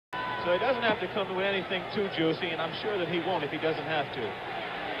So he doesn't have to come to anything too juicy, and I'm sure that he won't if he doesn't have to.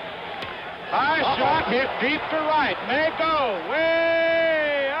 High shot hit deep to right. May go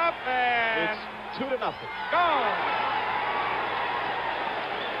way up and It's 2-0. gone.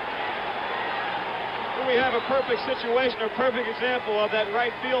 Here we have a perfect situation, or perfect example of that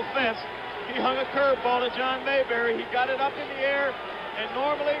right field fence. He hung a curveball to John Mayberry. He got it up in the air, and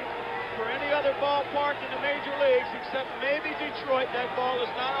normally, for any other ballpark in the major leagues, except maybe Detroit, that ball is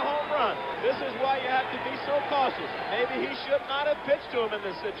not a home run. This is why you have to be so cautious. Maybe he should not have pitched to him in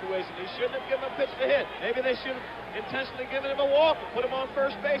this situation. He shouldn't have given him a pitch to hit. Maybe they should have intentionally given him a walk and put him on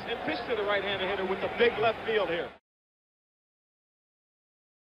first base and pitched to the right-handed hitter with the big left field here.